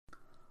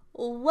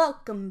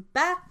Welcome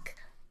back.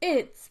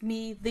 It's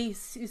me, the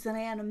Susan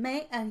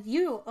Anime, and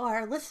you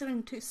are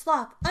listening to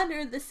Sloth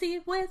Under the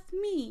Sea with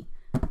me.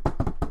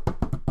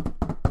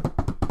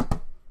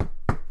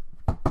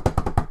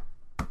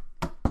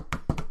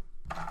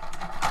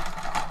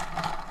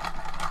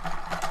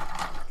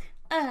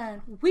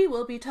 And we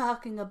will be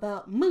talking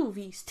about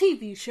movies,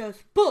 TV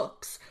shows,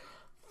 books,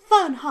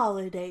 fun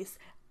holidays,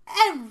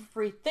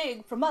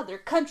 everything from other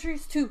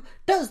countries to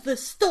does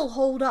this still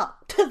hold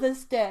up to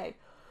this day?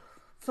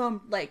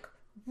 From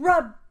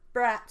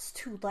Rugrats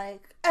to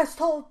As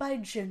Told by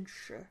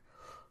Ginger,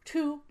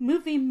 to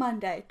Movie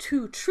Monday,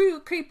 to True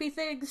Creepy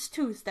Things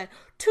Tuesday,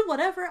 to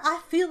whatever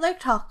I feel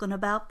like talking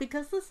about,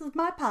 because this is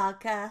my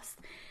podcast.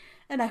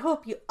 And I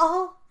hope you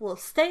all will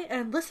stay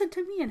and listen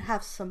to me and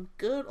have some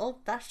good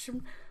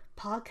old-fashioned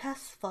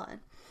podcast fun.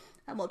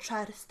 And we'll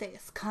try to stay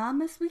as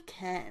calm as we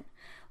can.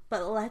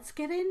 But let's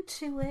get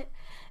into it,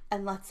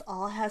 and let's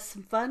all have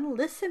some fun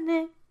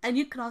listening. And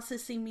you can also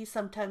see me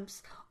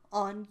sometimes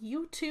on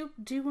YouTube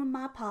doing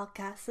my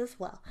podcast as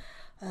well.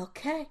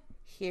 Okay,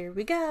 here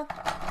we go.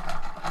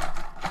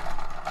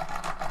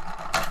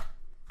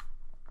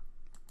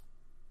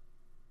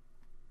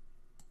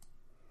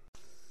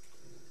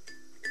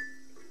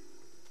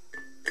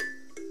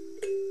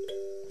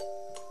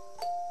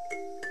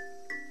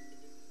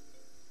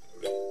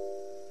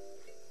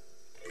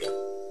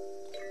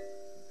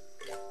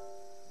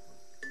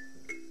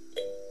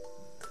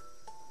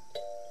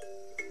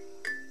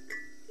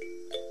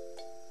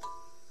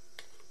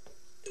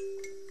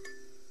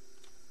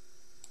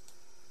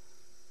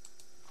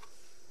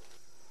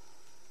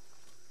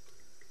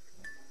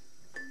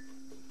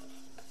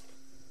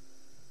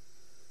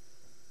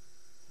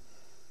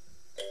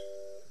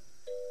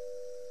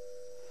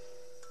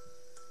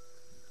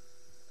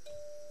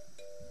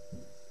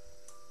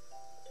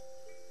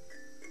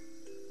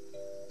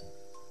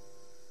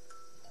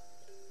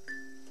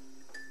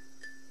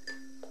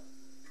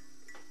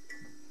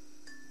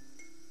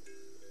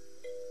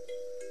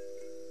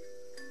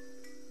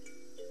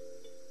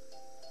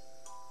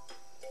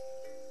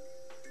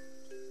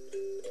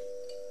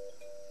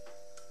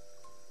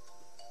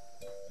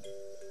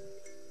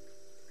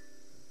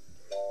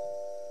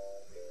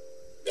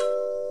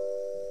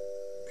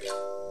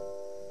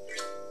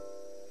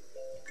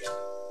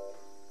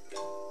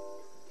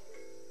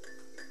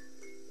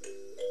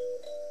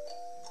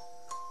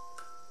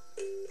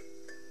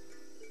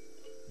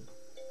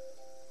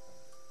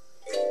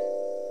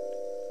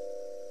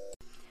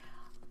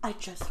 I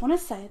just want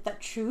to say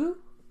that true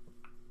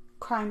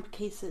crime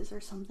cases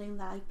are something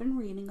that I've been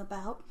reading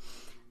about.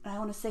 And I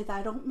want to say that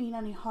I don't mean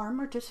any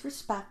harm or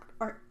disrespect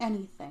or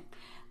anything.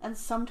 And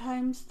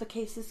sometimes the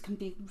cases can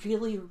be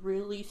really,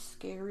 really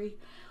scary.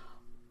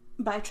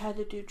 But I try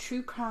to do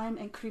true crime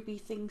and creepy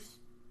things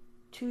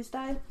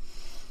Tuesday.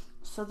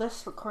 So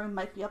this recording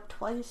might be up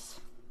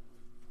twice.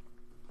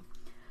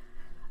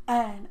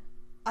 And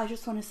I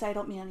just want to say I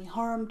don't mean any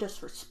harm,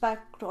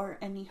 disrespect, or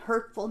any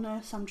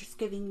hurtfulness. I'm just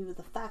giving you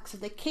the facts of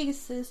the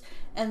cases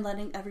and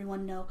letting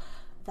everyone know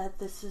that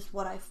this is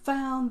what I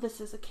found. This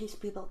is a case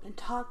people have been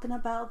talking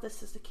about.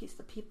 This is the case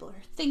that people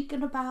are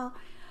thinking about.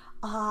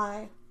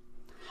 I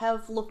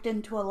have looked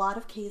into a lot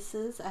of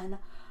cases, and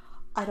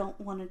I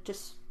don't want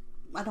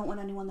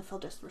anyone to feel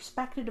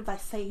disrespected. If I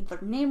say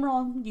their name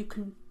wrong, you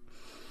can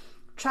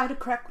try to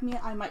correct me.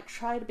 I might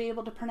try to be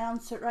able to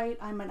pronounce it right.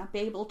 I might not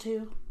be able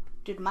to,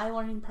 due to my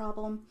learning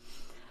problem.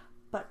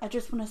 But I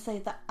just want to say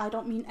that I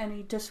don't mean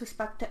any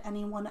disrespect to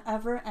anyone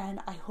ever, and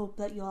I hope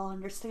that you all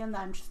understand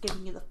that I'm just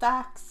giving you the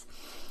facts.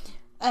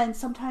 And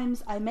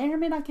sometimes I may or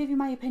may not give you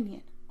my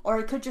opinion. Or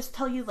I could just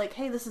tell you,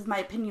 hey, this is my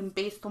opinion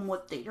based on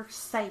what they're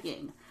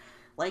saying.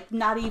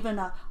 Not even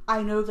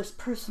I know this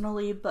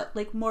personally, but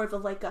more of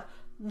a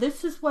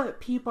this is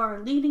what people are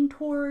leaning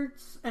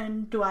towards,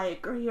 and do I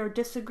agree or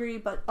disagree?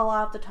 But a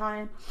lot of the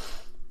time,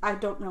 I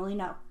don't really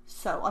know.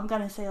 So I'm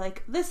gonna say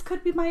this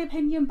could be my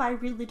opinion, but I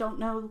really don't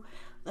know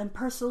them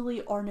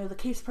personally or know the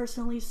case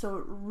personally. So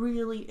it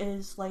really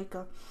is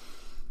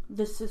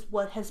this is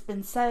what has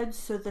been said.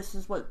 So this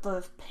is what the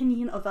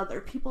opinion of other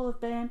people have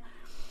been.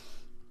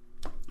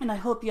 And I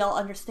hope y'all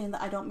understand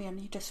that I don't mean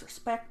any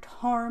disrespect,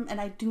 harm,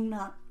 and I do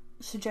not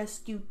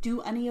suggest you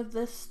do any of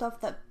this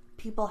stuff that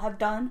people have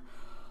done.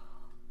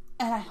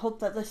 And I hope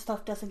that this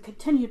stuff doesn't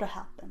continue to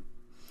happen.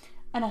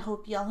 And I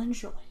hope y'all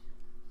enjoy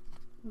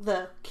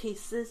the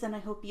cases, and I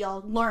hope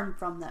y'all learn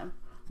from them,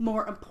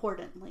 more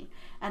importantly.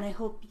 And I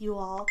hope you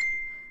all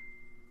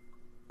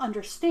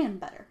understand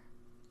better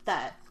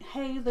that,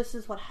 hey, this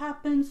is what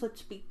happens,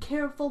 let's be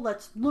careful,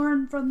 let's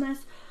learn from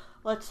this,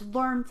 let's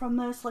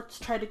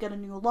try to get a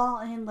new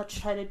law in, let's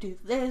try to do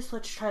this,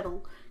 let's try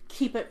to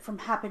keep it from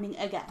happening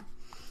again.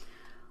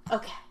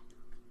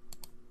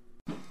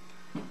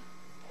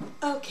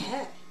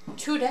 Okay,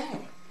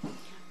 today,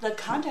 the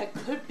content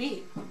could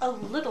be a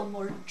little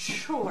more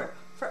mature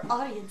for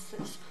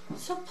audiences,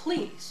 so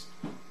please,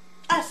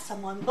 as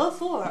someone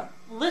before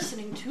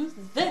listening to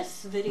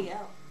this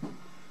video,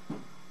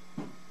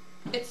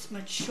 it's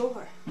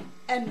mature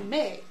and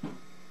may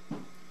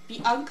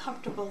be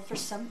uncomfortable for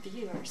some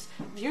viewers.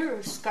 Viewer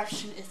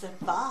discretion is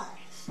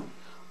advised.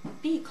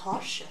 Be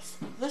cautious.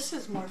 This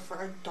is more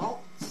for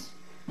adults.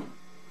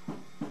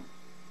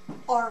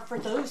 Or for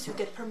those who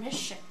get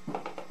permission.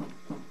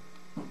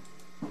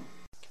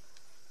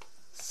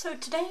 So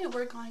today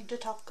we're going to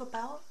talk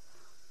about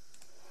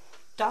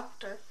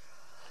Dr.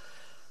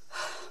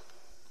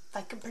 If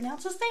I can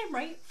pronounce his name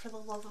right, for the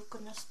love of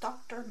goodness,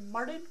 Dr.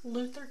 Martin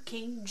Luther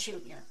King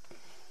Jr.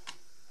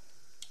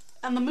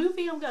 And the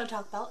movie I'm going to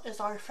talk about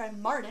is Our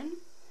Friend Martin,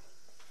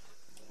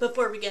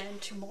 before we get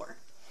into more.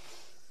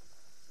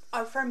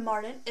 Our Friend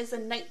Martin is a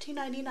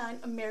 1999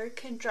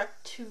 American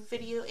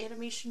direct-to-video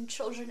animation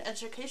children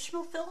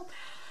educational film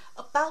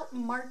about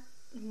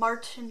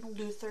Martin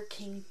Luther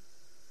King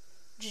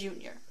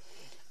Jr.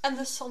 and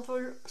the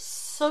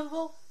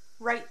civil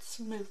rights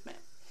movement.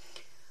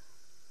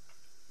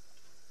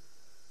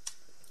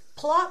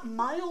 Plot: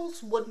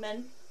 Miles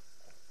Woodman,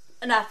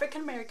 an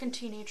African-American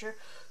teenager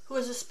who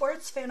is a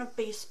sports fan of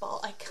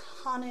baseball,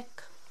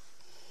 iconic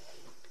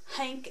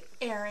Hank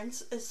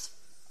Aaron's, is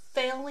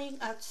failing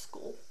at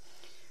school.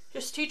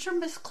 His teacher,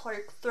 Miss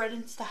Clark,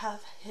 threatens to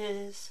have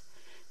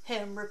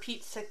him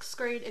repeat 6th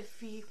grade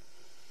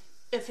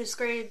if his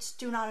grades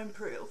do not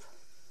improve.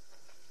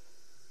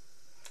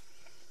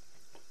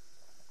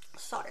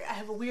 Sorry, I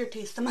have a weird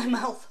taste in my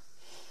mouth.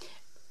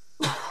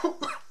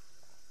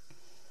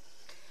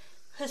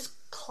 His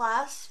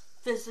class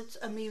visits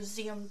a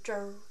museum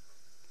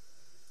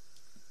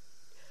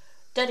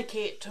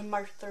dedicated to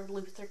Martin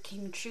Luther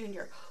King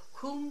Jr.,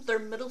 whom their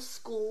middle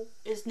school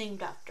is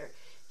named after.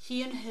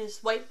 He and his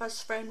white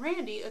best friend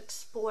Randy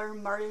explore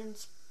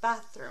Martin's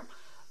bathroom,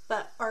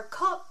 but are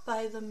caught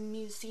by the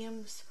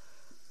museum's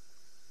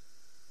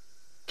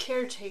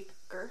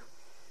caretaker,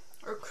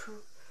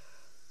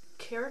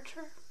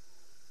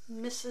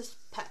 Mrs.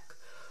 Peck,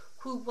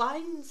 who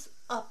winds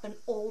up an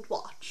old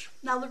watch.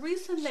 Now, the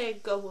reason they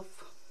go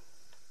with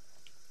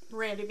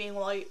Randy being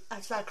white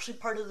is actually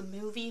part of the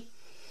movie.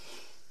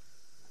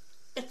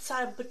 It's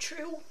sad but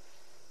true.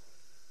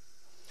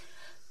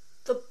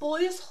 The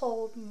boys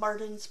hold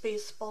Martin's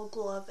baseball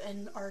glove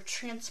and are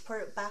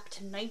transported back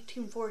to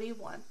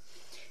 1941,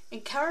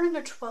 encountering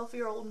a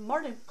 12-year-old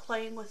Martin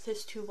playing with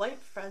his two white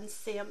friends,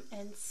 Sam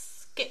and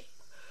Skip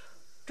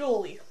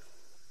Dooley,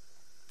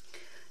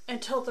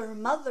 until their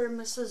mother,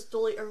 Mrs.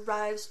 Dooley,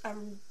 arrives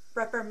and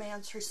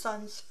reprimands her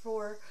sons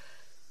for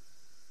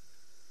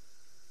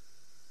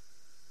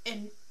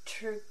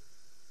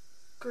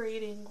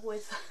integrating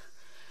with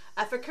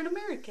African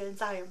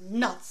Americans. I am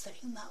not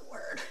saying that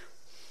word.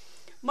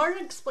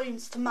 Martin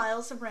explains to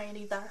Miles and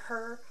Randy that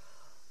her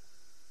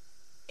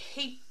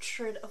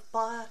hatred of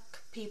black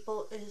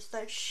people is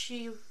that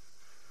she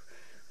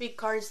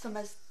regards them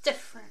as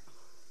different.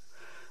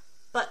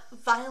 But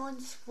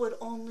violence would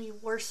only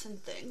worsen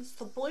things.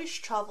 The boys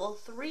travel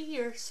 3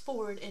 years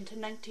forward into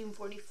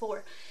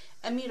 1944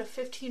 and meet a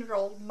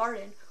 15-year-old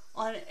Martin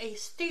on a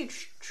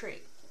stage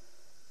train.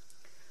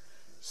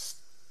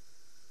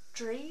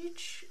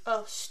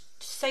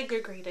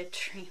 Segregated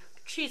train.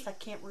 Jeez, I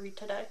can't read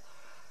today.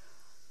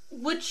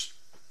 Which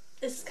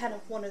is kind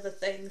of one of the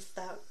things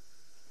that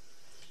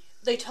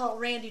they tell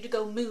Randy to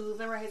go move,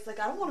 and Randy's like,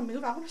 I don't want to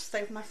move, I want to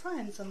stay with my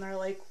friends. And they're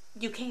like,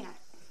 you can't,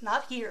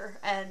 not here.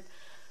 And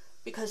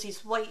because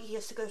he's white, he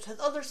has to go to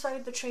the other side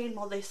of the train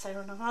while they sit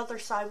on another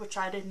side, which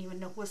I didn't even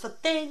know was a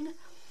thing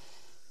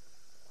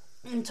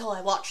until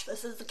I watched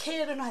this as a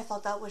kid, and I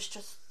thought that was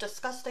just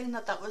disgusting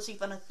that was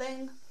even a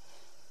thing.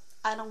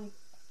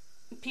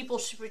 People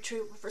should be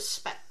treated with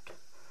respect.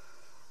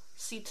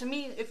 See, to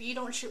me, if you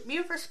don't treat me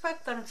with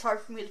respect, then it's hard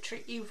for me to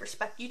treat you with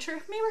respect. You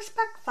treat me with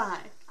respect,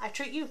 fine. I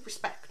treat you with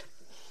respect.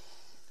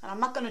 And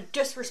I'm not going to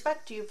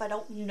disrespect you if I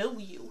don't know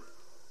you.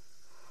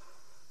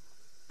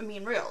 I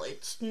mean, really,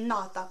 it's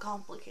not that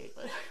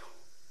complicated.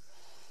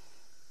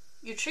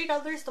 You treat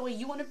others the way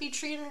you want to be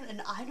treated,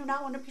 and I do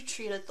not want to be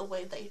treated the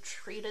way they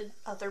treated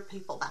other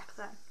people back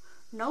then.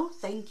 No,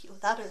 thank you.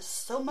 That is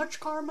so much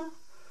karma.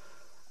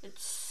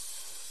 It's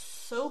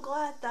so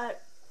glad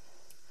that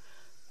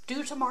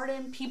due to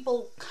Martin,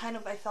 people kind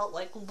of, I felt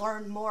like,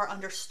 learned more,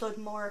 understood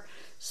more,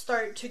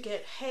 started to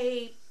get,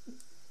 hey,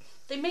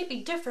 they may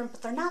be different,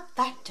 but they're not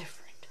that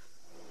different.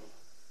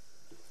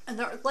 And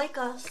they're like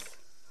us.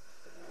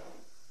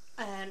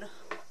 And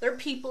they're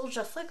people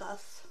just like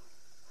us.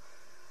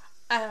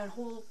 And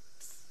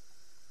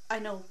I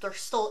know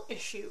there's still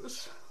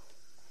issues.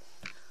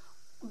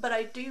 But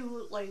I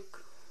do,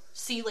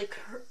 see,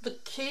 the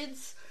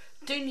kids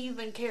didn't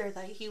even care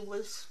that he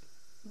was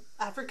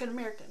African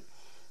American.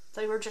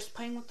 They were just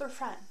playing with their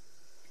friend,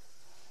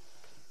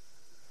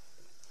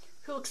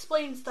 who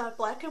explains that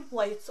black and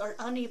whites are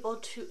unable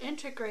to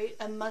integrate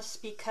and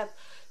must be kept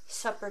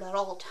separate at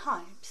all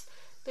times.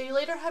 They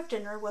later have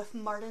dinner with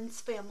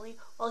Martin's family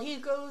while he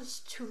goes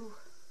to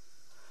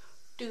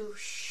do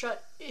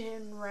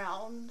shut-in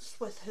rounds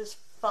with his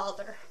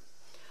father.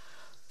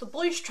 The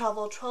boys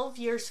travel 12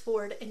 years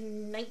forward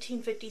in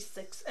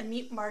 1956 and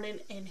meet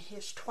Martin in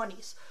his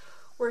 20s,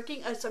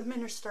 working as a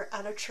minister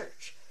at a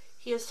church.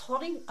 He is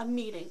holding a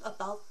meeting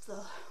about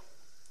the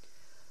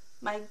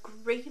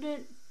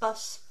Migrated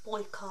bus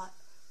boycott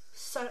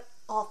set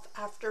off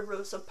after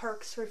Rosa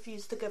Parks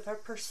refused to give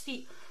up her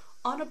seat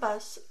on a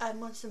bus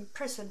and was in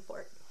prison for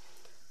it.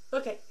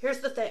 Okay, here's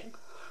the thing.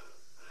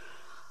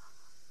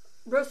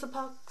 Rosa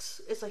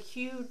Parks is a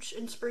huge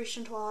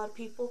inspiration to a lot of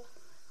people,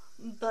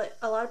 but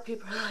a lot of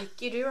people are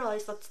like, you do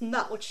realize that's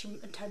not what she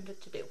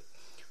intended to do.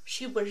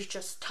 She was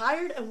just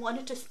tired and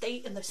wanted to stay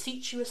in the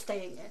seat she was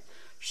staying in.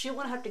 She didn't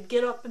want to have to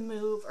get up and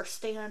move or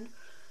stand.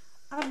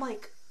 And I'm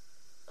like,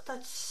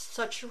 that's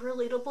such a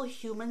relatable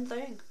human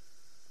thing.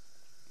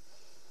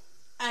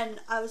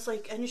 And I was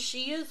like, and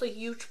she is a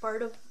huge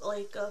part of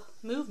like a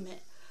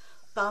movement.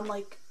 But I'm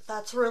like,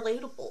 that's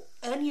relatable.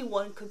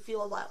 Anyone could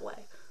feel that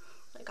way.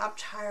 Like, I'm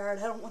tired,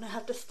 I don't want to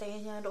have to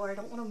stand, or I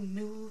don't want to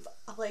move.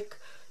 Like,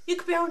 you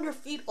could be on your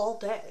feet all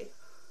day.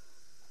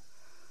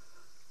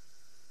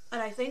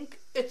 And I think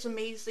it's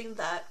amazing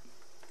that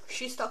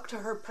she stuck to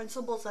her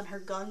principles and her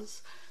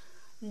guns,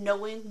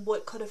 knowing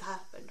what could have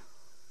happened.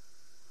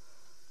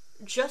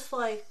 Just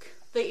like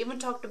they even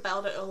talked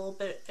about it a little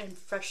bit in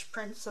Fresh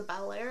Prince of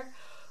Bel-Air,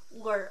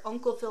 where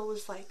Uncle Phil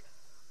was like,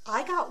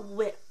 I got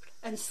whipped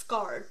and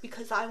scarred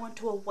because I went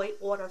to a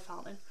white water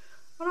fountain.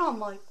 And I'm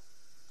like,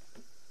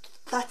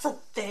 that's a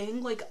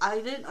thing? Like,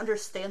 I didn't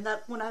understand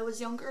that when I was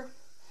younger.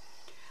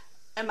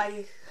 And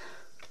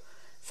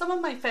some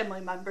of my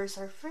family members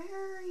are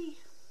very,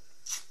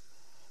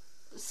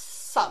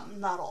 some,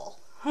 not all,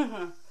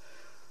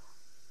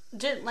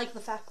 didn't like the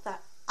fact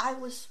that I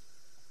was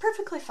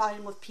perfectly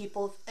fine with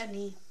people of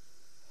any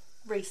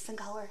race and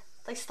color.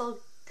 They still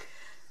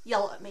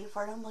yell at me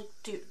for it. I'm like,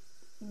 dude,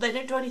 they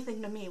didn't do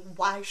anything to me.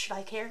 Why should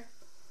I care?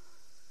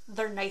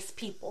 They're nice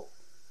people.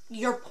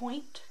 Your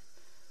point?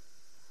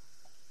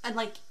 And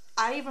like,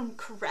 I even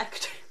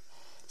correct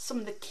some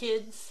of the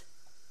kids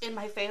in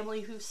my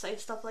family who say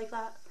stuff like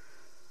that.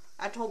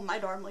 I told my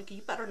daughter, I'm like,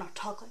 you better not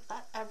talk like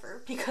that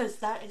ever, because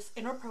that is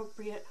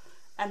inappropriate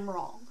and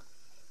wrong.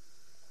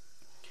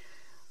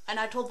 And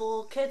I told the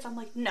little kids, I'm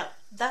like, no,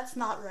 that's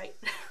not right.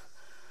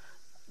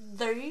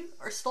 They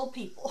are still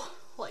people.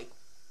 Like,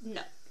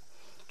 no.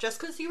 Just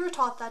because you were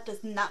taught that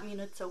does not mean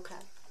it's okay.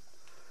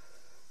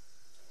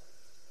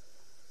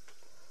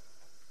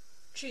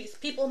 Jeez,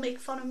 people make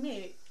fun of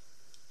me.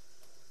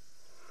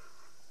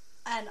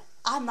 And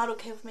I'm not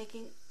okay with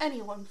making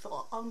anyone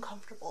feel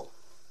uncomfortable.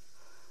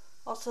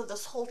 Also,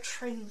 this whole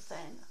train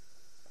thing.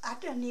 I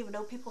didn't even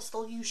know people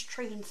still use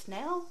trains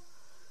now.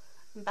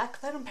 Back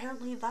then,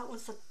 apparently, that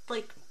was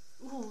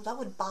that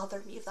would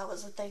bother me if that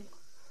was a thing.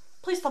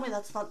 Please tell me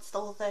that's not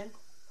still a thing.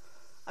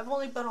 I've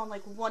only been on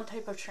like one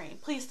type of train.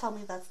 Please tell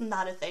me that's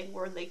not a thing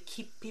where they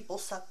keep people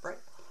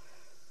separate.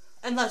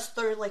 Unless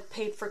they're like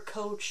paid for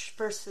coach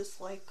versus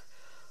like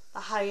the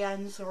high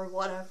ends or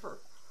whatever.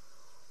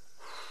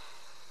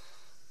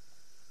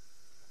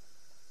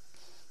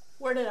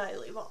 Where did I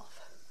leave off?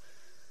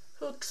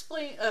 Who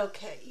explain?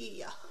 Okay,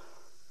 yeah.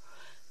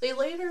 They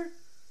later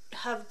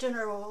have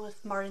dinner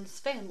with Martin's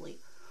family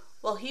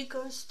while he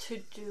goes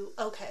to do.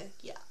 Okay,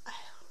 yeah.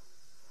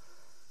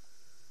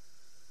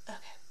 Okay,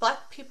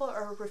 black people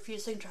are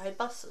refusing to ride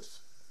buses.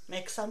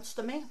 Makes sense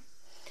to me.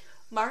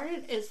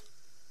 Martin is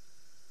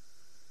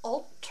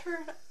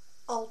Alerted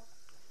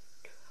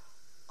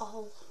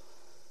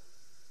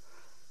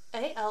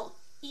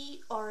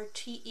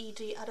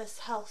at his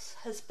house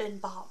has been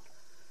bombed.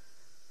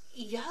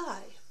 Yeah,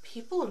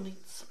 people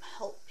need some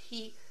help.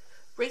 He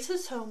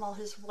races home while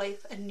his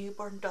wife and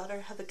newborn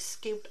daughter have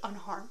escaped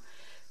unharmed.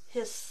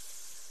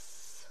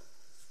 His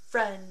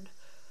friend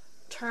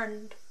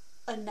turned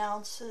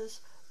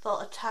announces they'll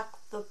attack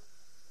the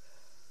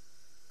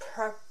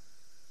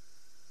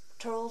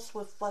patrols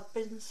with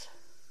weapons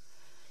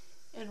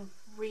in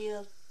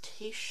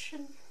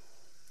retaliation.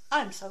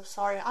 I'm so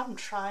sorry, I'm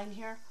trying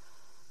here.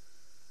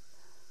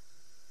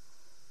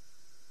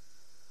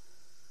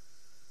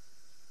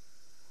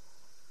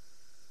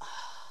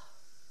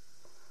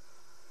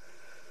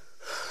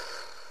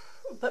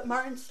 But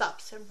Martin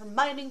stops him,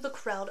 reminding the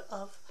crowd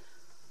of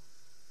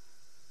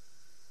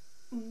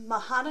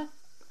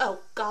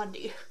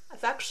Gandhi.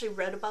 I've actually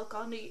read about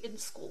Gandhi in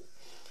school.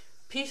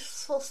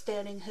 Peaceful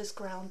standing his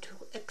ground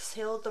to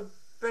exhale the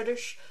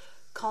British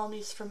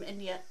colonies from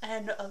India,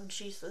 and of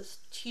Jesus,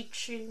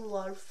 teaching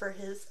love for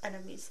his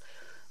enemies.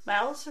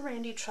 Miles and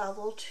Randy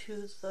travel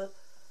to the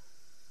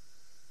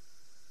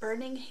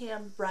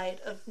Birmingham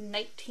riot of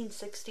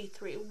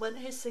 1963,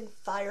 witnessing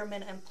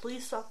firemen and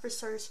police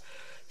officers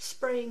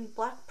spraying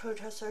black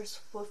protesters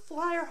with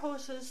fire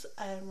hoses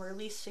and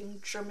releasing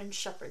German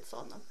shepherds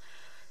on them.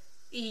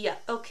 Yeah,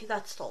 okay,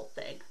 that's the whole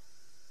thing.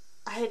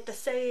 I hate to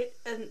say it,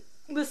 and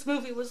this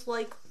movie was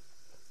like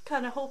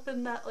kind of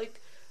hoping that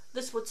like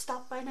this would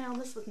stop by now.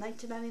 This was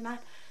 1999.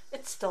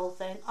 It's still a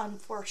thing.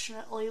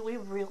 Unfortunately, we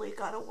really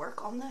gotta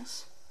work on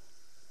this.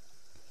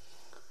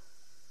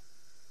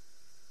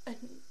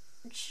 And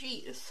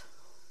jeez,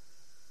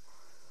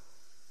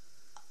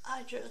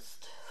 I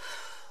just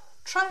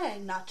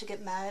trying not to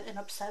get mad and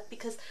upset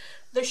because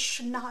this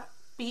should not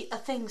be a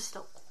thing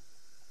still.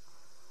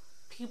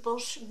 People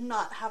should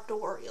not have to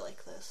worry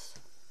like this.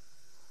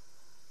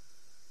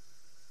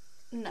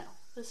 No,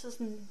 this is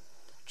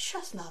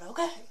just not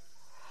okay.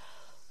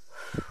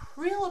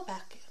 Reel it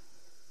back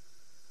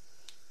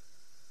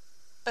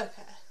in.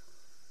 Okay.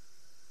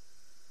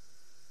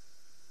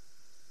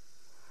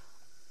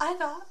 I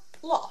got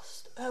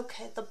lost.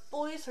 Okay, the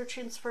boys are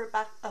transferred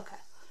back. Okay.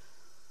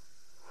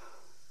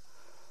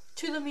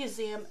 To the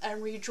museum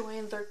and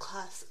rejoin their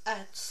class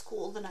at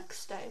school the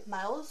next day.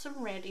 Miles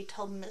and Randy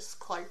tell Miss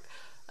Clark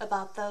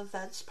about the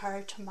events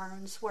prior to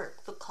Martin's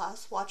work. The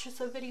class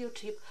watches a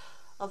videotape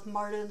of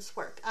Martin's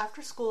work.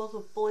 After school, the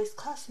boys'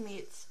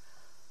 classmates,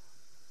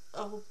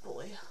 oh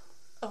boy,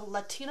 a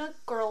Latina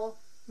girl,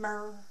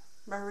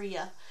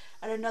 Maria,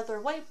 and another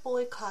white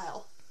boy,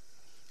 Kyle.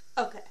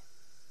 Okay,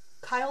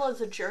 Kyle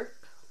is a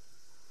jerk,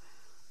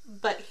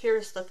 but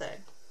here's the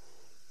thing.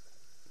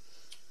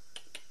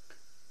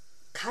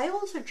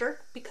 Kyle is a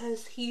jerk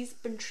because he's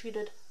been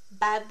treated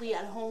badly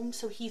at home,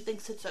 so he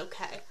thinks it's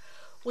okay.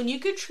 When you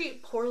get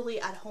treated poorly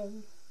at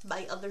home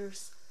by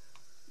others,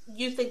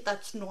 you think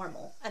that's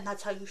normal, and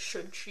that's how you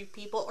should treat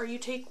people, or you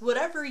take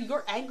whatever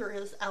your anger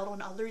is out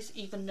on others,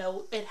 even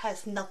though it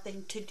has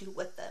nothing to do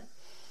with them.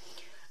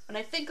 And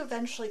I think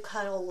eventually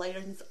Kyle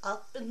lightens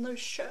up in the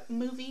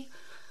movie,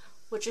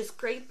 which is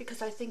great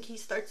because I think he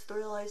starts to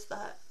realize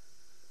that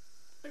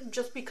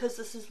just because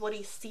this is what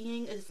he's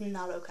seeing is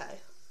not okay.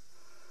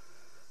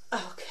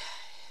 Okay.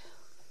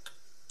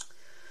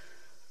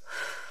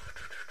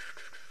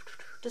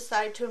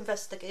 Decide to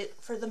investigate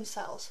for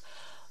themselves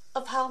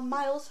of how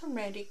Miles and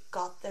Randy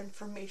got the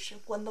information.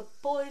 When the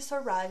boys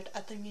arrived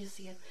at the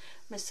museum,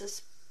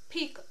 Mrs.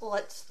 Peak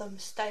lets them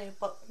stay,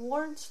 but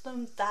warns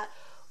them that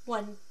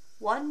when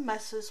one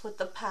messes with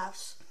the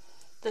past,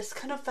 this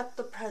can affect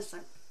the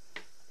present.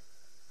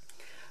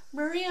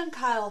 Maria and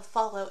Kyle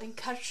follow and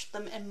catch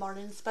them in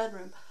Martin's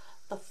bedroom.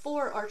 The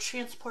four are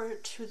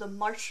transported to the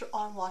March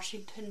on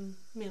Washington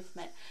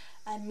movement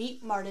and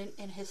meet Martin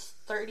in his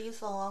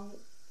 30s along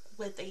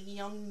with a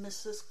young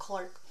Mrs.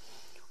 Clark.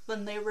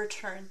 When they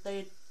return,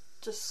 they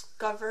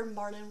discover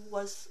Martin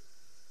was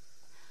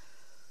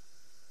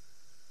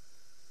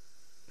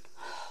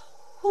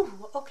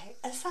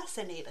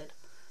assassinated.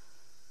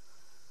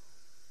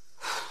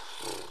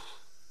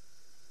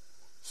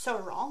 So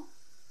wrong.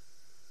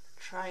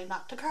 Try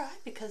not to cry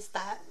because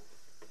that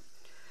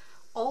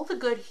all the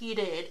good he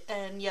did,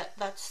 and yet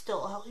that's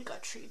still how he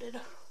got treated.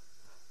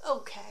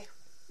 Okay,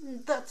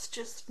 that's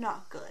just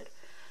not good.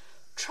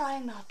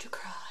 Trying not to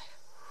cry.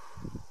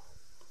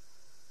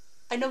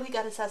 I know he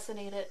got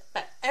assassinated,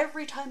 but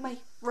every time I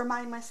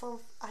remind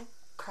myself, I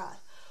cry.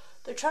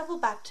 They travel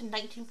back to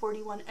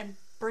 1941 and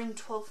bring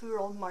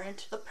 12-year-old Martin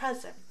to the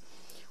present,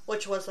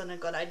 which wasn't a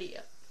good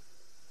idea.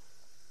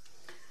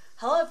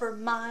 However,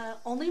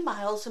 only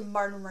Miles and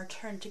Martin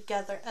return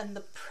together, and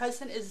the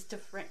present is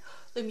different.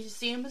 The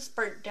museum is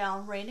burnt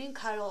down. Randy and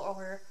Kyle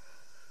are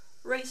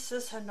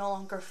racist and no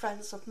longer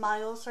friends with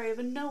Miles or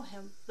even know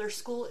him. Their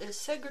school is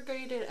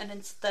segregated and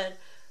instead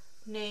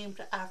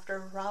named after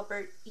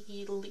Robert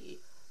E. Lee.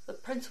 The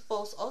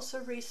principal is also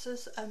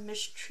racist and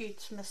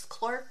mistreats Miss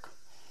Clark.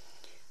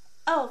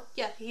 Oh,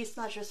 yeah, he's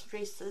not just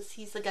racist,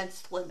 he's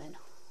against women.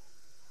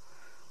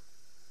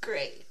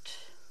 Great.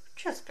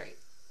 Just great.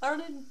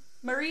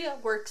 Maria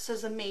works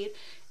as a maid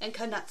and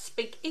cannot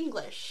speak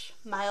English.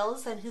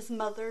 Miles and his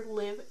mother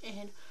live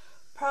in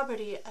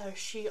poverty as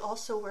she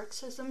also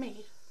works as a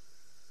maid.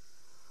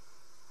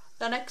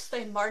 The next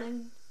day,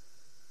 Martin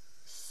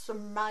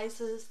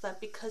surmises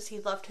that because he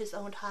loved his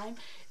own time,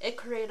 it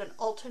created an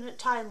alternate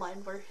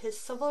timeline where his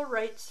civil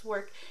rights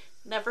work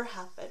never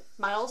happened.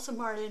 Miles and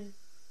Martin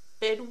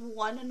bid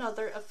one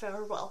another a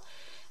farewell,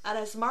 and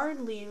as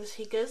Martin leaves,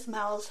 he gives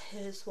Miles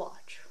his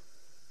watch.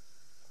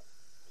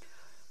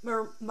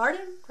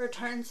 Martin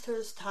returns to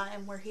his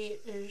time where he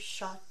is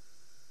shot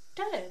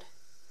dead.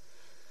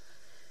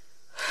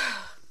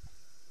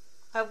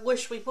 I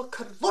wish we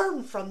could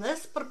learn from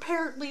this, but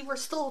apparently we're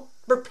still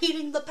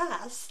repeating the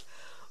past.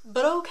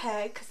 But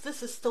okay, because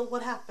this is still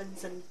what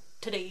happens in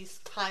today's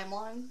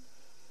timeline.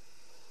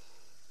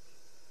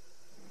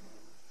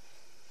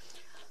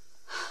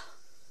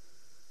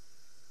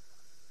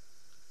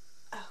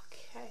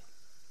 Okay.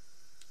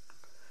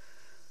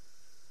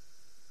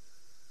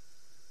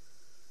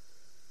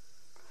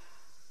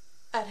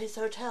 At his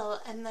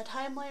hotel, and the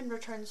timeline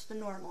returns to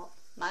normal.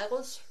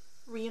 Miles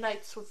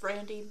reunites with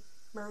Randy,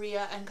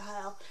 Maria, and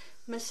Kyle.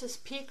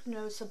 Mrs. Peak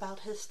knows about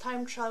his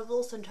time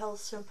travels and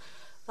tells him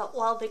that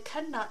while they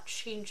cannot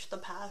change the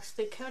past,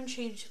 they can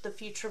change the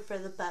future for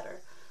the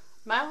better.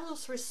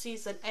 Miles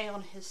receives an A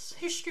on his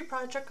history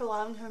project,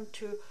 allowing him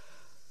to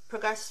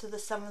progress to the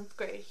 7th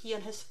grade. He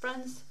and his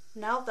friends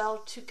now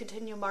vow to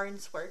continue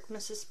Martin's work.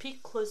 Mrs.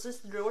 Peak closes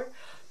the door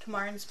to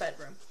Martin's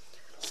bedroom.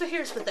 So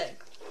here's the thing.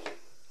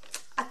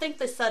 I think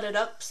they set it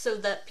up so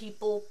that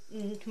people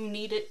who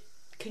need it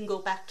can go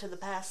back to the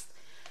past.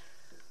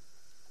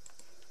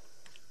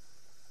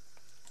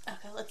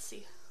 Okay, let's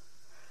see.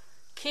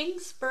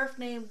 King's birth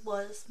name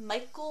was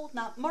Michael,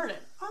 not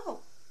Martin. Oh.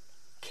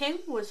 King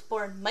was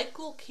born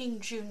Michael King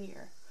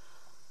Jr.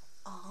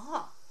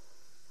 Ah.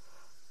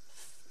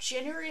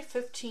 January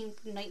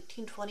 15th,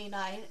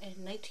 1929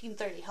 and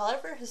 1930.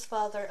 However, his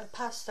father, a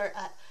pastor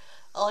at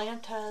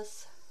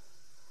Atlanta's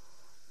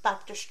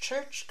Baptist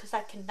Church, because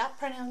I cannot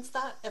pronounce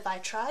that. If I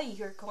try,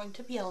 you're going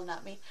to be yelling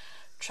at me.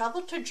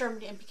 Traveled to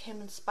Germany and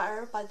became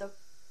inspired by the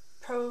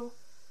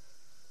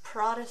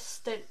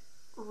Protestant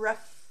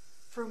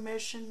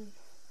Reformation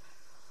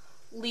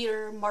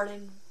leader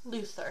Martin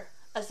Luther.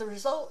 As a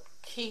result,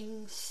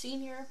 King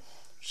Sr.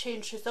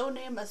 changed his own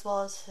name as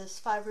well as his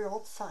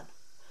 5-year-old son.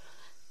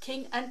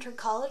 King entered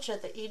college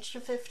at the age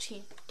of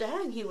 15.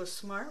 Dang, he was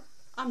smart.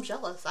 I'm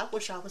jealous. I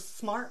wish I was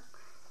smart.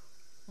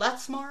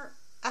 That smart?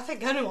 I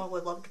think anyone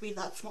would love to be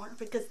that smart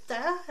because,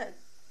 dang,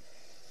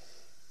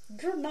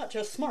 you're not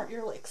just smart,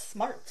 you're like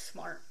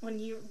smart when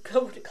you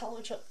go to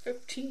college at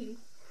 15.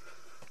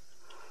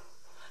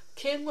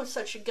 King was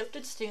such a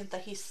gifted student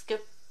that he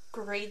skipped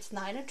grades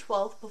 9 and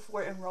 12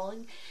 before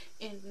enrolling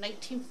in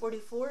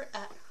 1944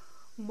 at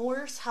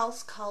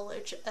Morehouse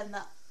College and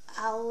the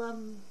alma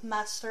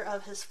mater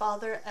of his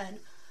father and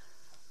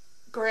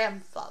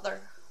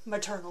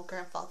maternal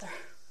grandfather.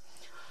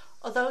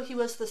 Although he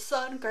was the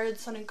son,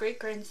 grandson, and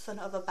great-grandson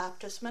of a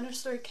Baptist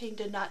minister, King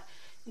did not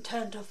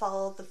intend to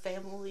follow the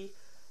family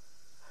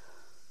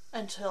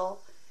until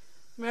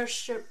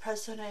Membership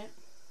President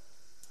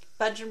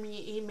Benjamin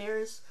E.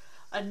 Mears,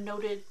 a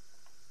noted,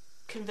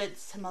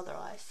 convinced him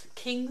otherwise.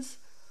 King's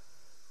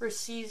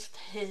received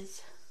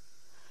his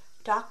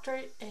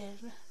doctorate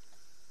in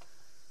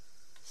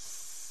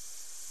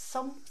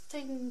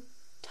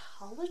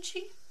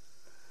somethingology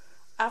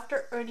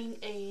after earning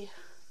a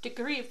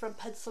degree from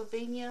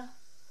Pennsylvania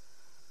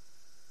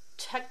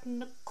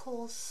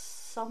Technical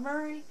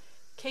Seminary.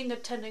 King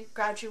attended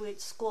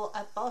graduate school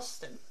at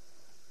Boston,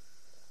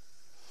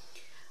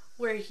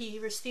 where he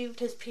received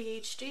his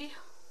PhD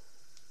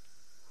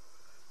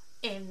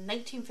in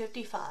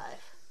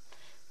 1955.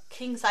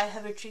 King's I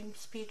Have a Dream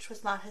speech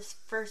was not his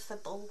first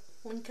at the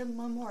Lincoln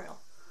Memorial.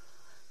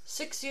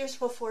 6 years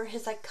before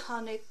his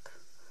iconic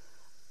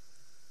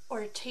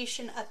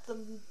oration at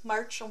the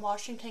March on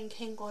Washington,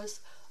 King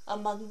was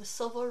among the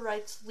civil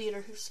rights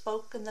leaders who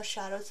spoke in the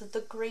shadows of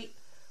the great,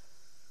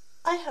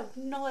 I have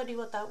no idea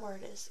what that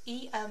word is,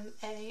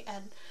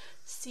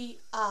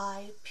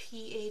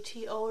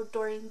 EMANCIPATO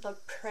during the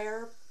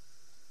prayer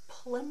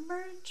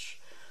pilgrimage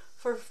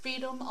for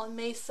freedom on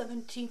May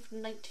 17,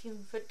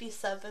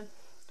 1957.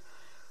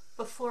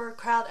 Before a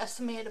crowd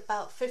estimated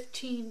about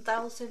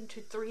 15,000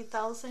 to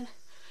 3,000,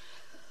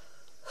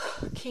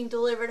 King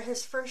delivered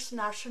his first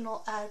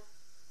national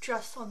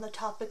address on the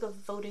topic of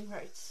voting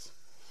rights.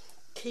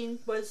 King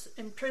was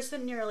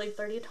imprisoned nearly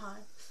 30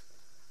 times.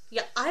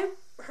 Yeah, I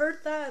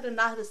heard that and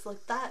that is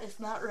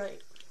not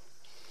right.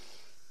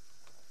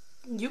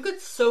 You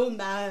get so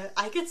mad.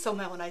 I get so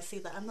mad when I see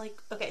that. I'm like,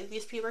 okay,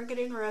 these people are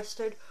getting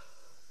arrested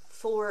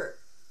for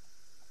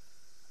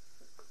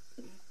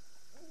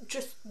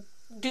just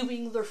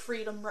doing their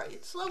freedom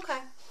rights.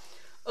 Okay.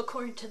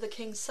 According to the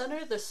King's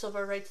Center, the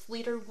civil rights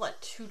leader went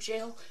to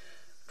jail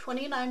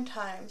 29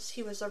 times.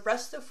 He was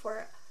arrested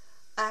for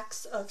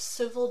acts of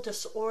civil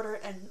disorder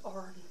and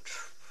or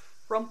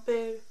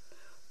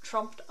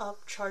trumped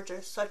up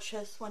charges, such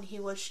as when he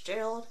was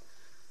jailed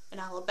in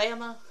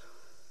Alabama.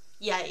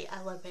 Yay,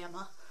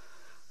 Alabama.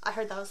 I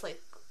heard that was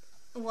like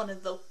one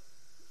of the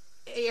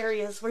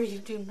areas where you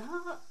do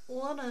not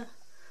wanna.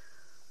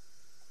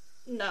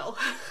 No.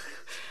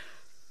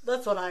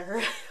 That's what I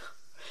heard.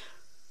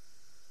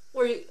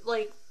 Where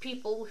like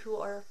people who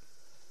are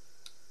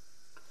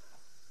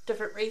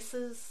different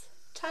races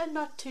tend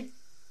not to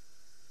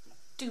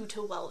do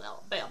too well in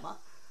Alabama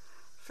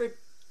for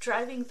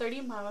driving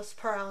 30 miles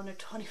per hour in a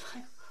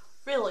 25.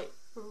 Really?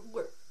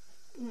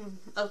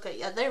 Okay,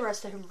 yeah, they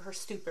arrested him for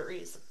stupid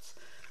reasons.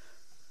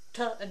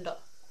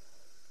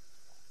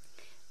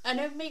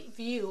 Animate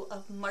view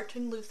of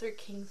Martin Luther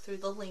King through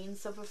the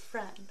lens of a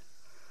friend.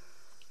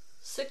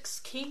 6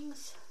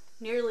 kings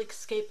nearly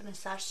escaped an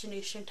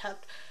assassination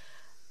attempt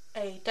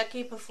a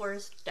decade before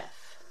his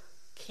death.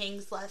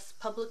 King's last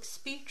public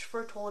speech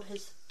foretold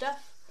his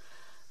death.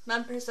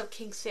 Members of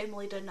King's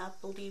family did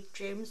not believe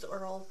James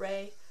Earl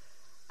Ray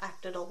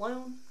acted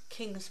alone.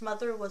 King's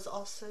mother was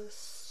also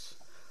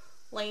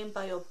slain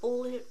by a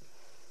bullet.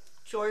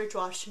 George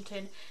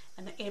Washington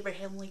and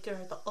Abraham Lincoln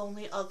are the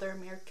only other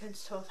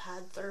Americans to have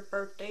had their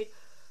birthday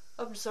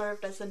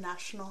observed as a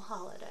national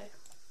holiday.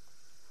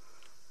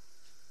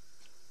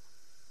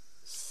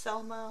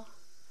 Selma,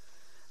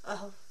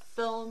 a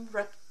film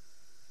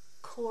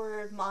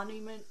record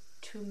monument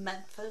to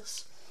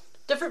Memphis.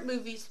 Different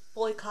movies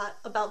boycott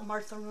about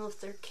Martin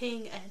Luther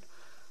King and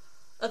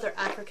other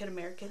African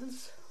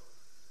Americans.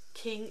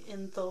 King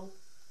in the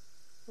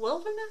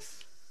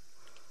Wilderness?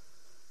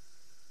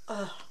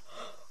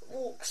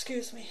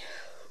 Excuse me.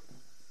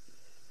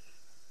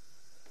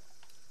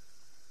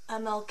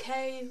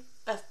 MLK,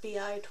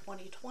 FBI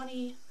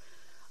 2020,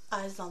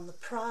 Eyes on the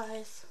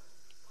Prize,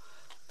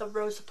 The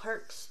Rosa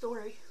Parks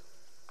Story,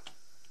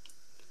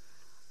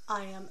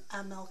 I Am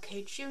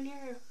MLK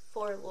Jr.,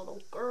 4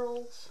 Little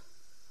Girls,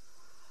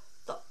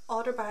 The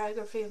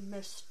Autobiography of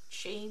Miss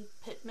Jane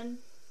Pittman,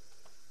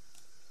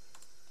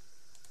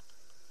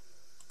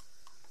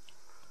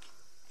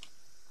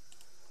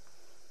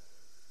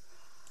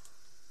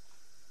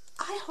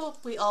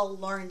 hope we all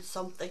learn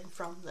something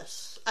from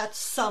this at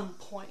some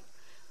point.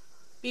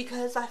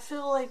 Because I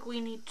feel like we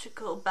need to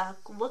go back,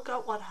 look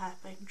at what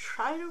happened,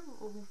 try to,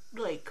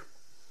 like,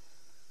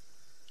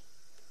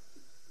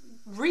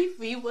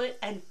 review it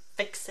and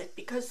fix it.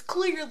 Because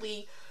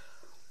clearly,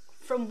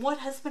 from what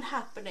has been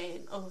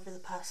happening over the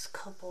past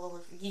couple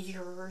of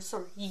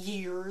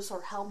years,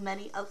 or how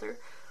many other,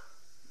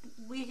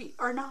 we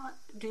are not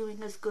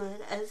doing as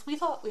good as we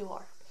thought we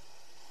were.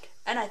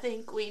 And I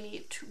think we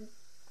need to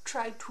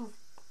try to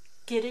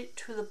get it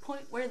to the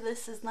point where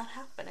this is not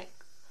happening.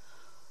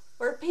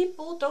 Where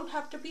people don't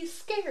have to be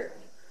scared.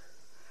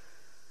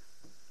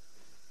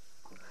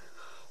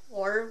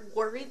 Or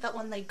worried that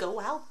when they go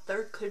out,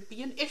 there could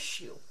be an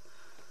issue.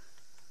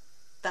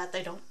 That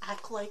they don't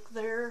act like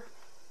they're...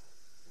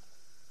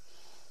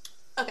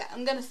 Okay,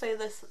 I'm gonna say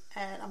this,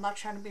 and I'm not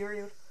trying to be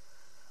rude.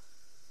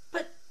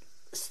 But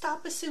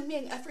stop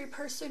assuming every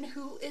person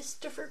who is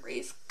different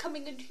race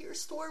coming into your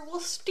store will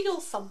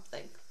steal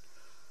something.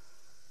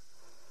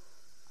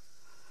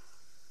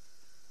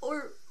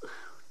 Or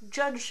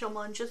judge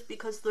someone just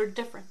because they're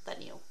different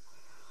than you.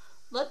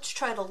 Let's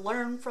try to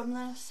learn from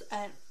this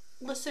and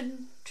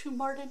listen to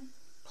Martin,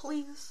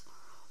 please.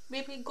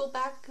 Maybe go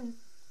back and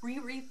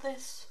reread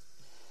this,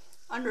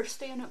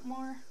 understand it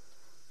more,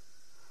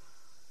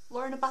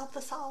 learn about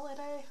this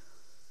holiday,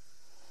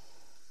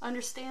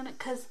 understand it.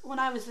 Because when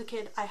I was a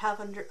kid, when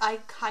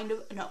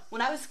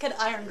I was a kid,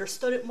 I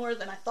understood it more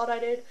than I thought I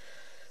did,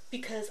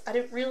 because I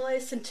didn't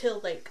realize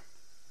until like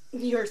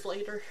years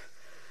later.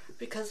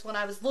 Because when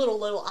I was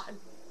little, I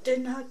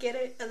did not get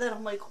it, and then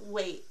I'm like,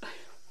 wait,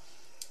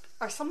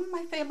 are some of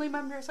my family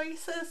members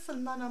racist?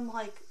 And then I'm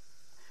like,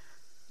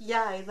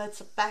 yeah,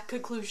 that's a bad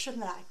conclusion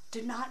that I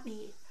did not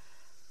need.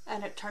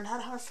 And it turned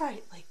out I was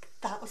right. Like,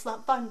 that was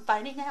not fun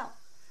finding out.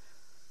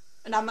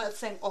 And I'm not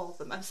saying all of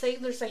them. I'm saying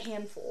there's a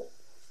handful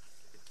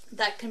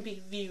that can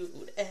be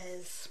viewed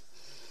as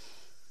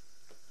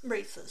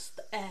racist.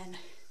 And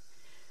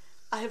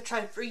I have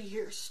tried for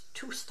years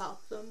to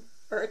stop them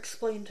or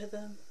explain to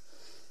them.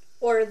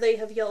 Or they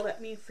have yelled at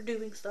me for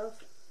doing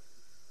stuff.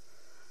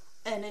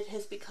 And it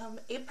has become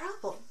a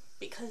problem.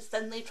 Because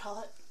then they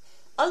taught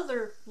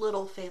other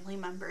little family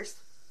members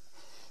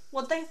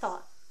what they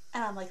thought.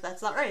 And I'm like,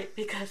 that's not right,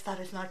 because that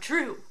is not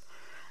true.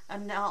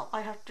 And now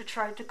I have to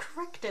try to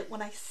correct it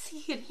when I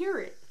see and hear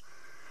it.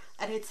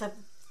 And it's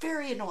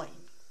very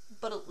annoying.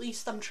 But at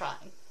least I'm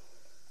trying.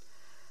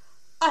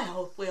 I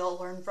hope we all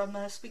learn from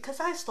this, because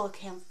I still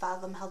can't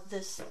fathom how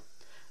this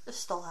is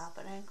still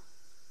happening.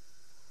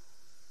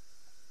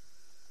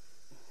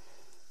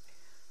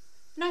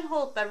 And I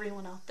hope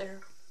everyone out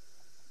there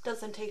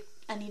doesn't take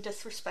any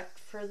disrespect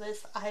for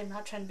this. I'm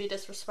not trying to be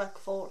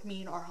disrespectful,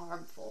 mean, or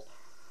harmful.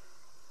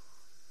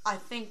 I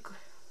think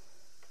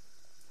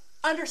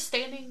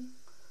understanding,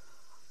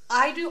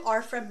 I do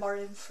Our Friend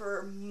Martin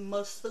for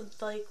most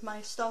of like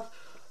my stuff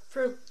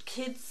for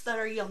kids that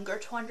are younger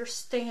to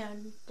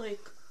understand,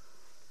 like,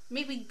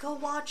 maybe go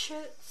watch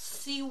it,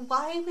 see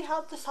why we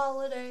have this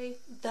holiday,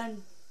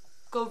 then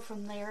go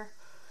from there.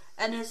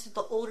 And as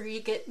the older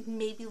you get,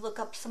 maybe look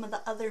up some of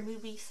the other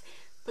movies,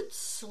 but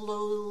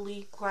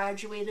slowly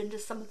graduate into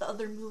some of the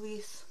other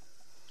movies.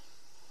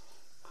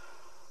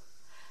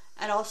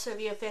 And also, if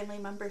you have family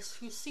members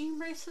who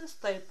seem racist,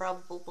 they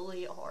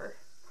probably are.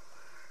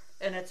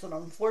 And it's an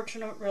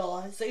unfortunate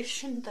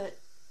realization that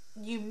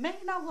you may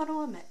not want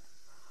to admit.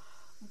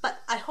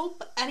 But I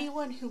hope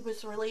anyone who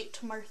was related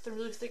to Martin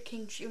Luther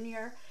King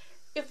Jr.,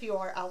 if you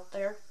are out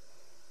there,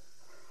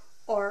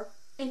 or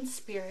in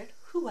spirit,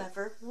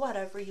 whoever,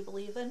 whatever you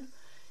believe in,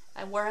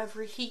 and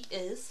wherever he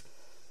is,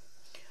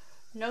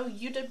 know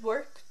you did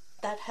work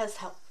that has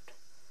helped.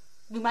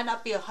 We might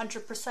not be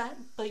 100%,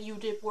 but you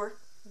did work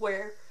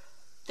where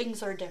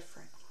things are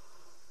different.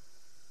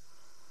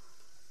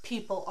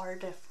 People are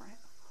different.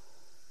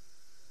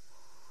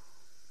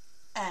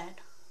 And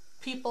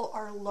people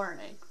are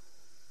learning.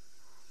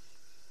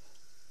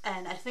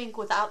 And I think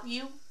without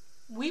you,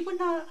 we would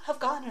not have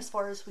gotten as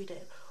far as we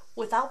did.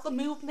 Without the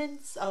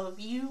movements of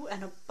you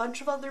and a bunch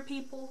of other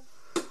people,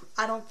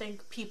 I don't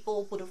think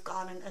people would have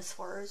gotten as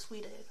far as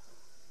we did.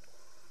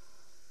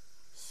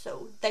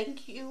 So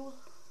thank you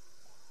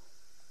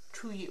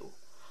to you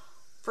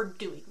for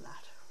doing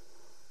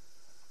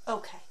that.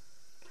 Okay.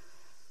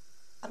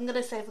 I'm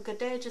gonna say have a good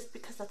day just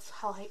because that's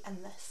how I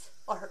end this.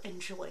 Or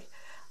enjoy.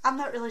 I'm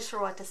not really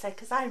sure what to say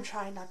because I'm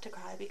trying not to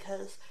cry,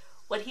 because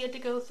what he had to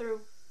go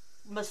through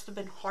must have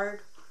been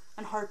hard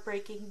and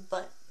heartbreaking,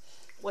 but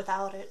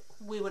without it,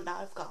 we would not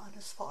have gone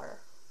as far.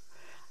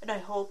 And I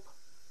hope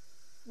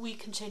we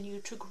continue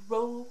to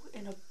grow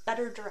in a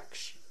better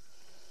direction.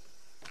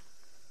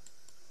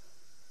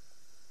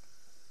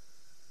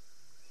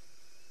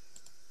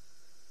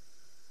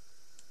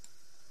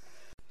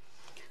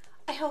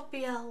 I hope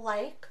you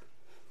like.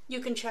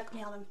 You can check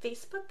me out on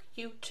Facebook,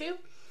 YouTube,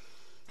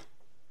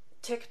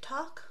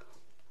 TikTok.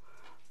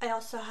 I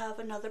also have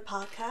another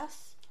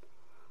podcast.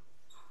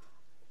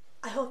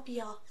 I hope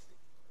y'all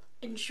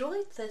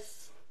enjoyed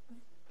this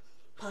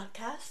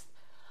podcast.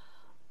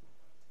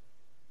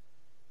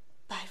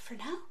 Bye for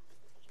now.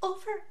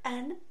 Over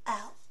and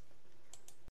out.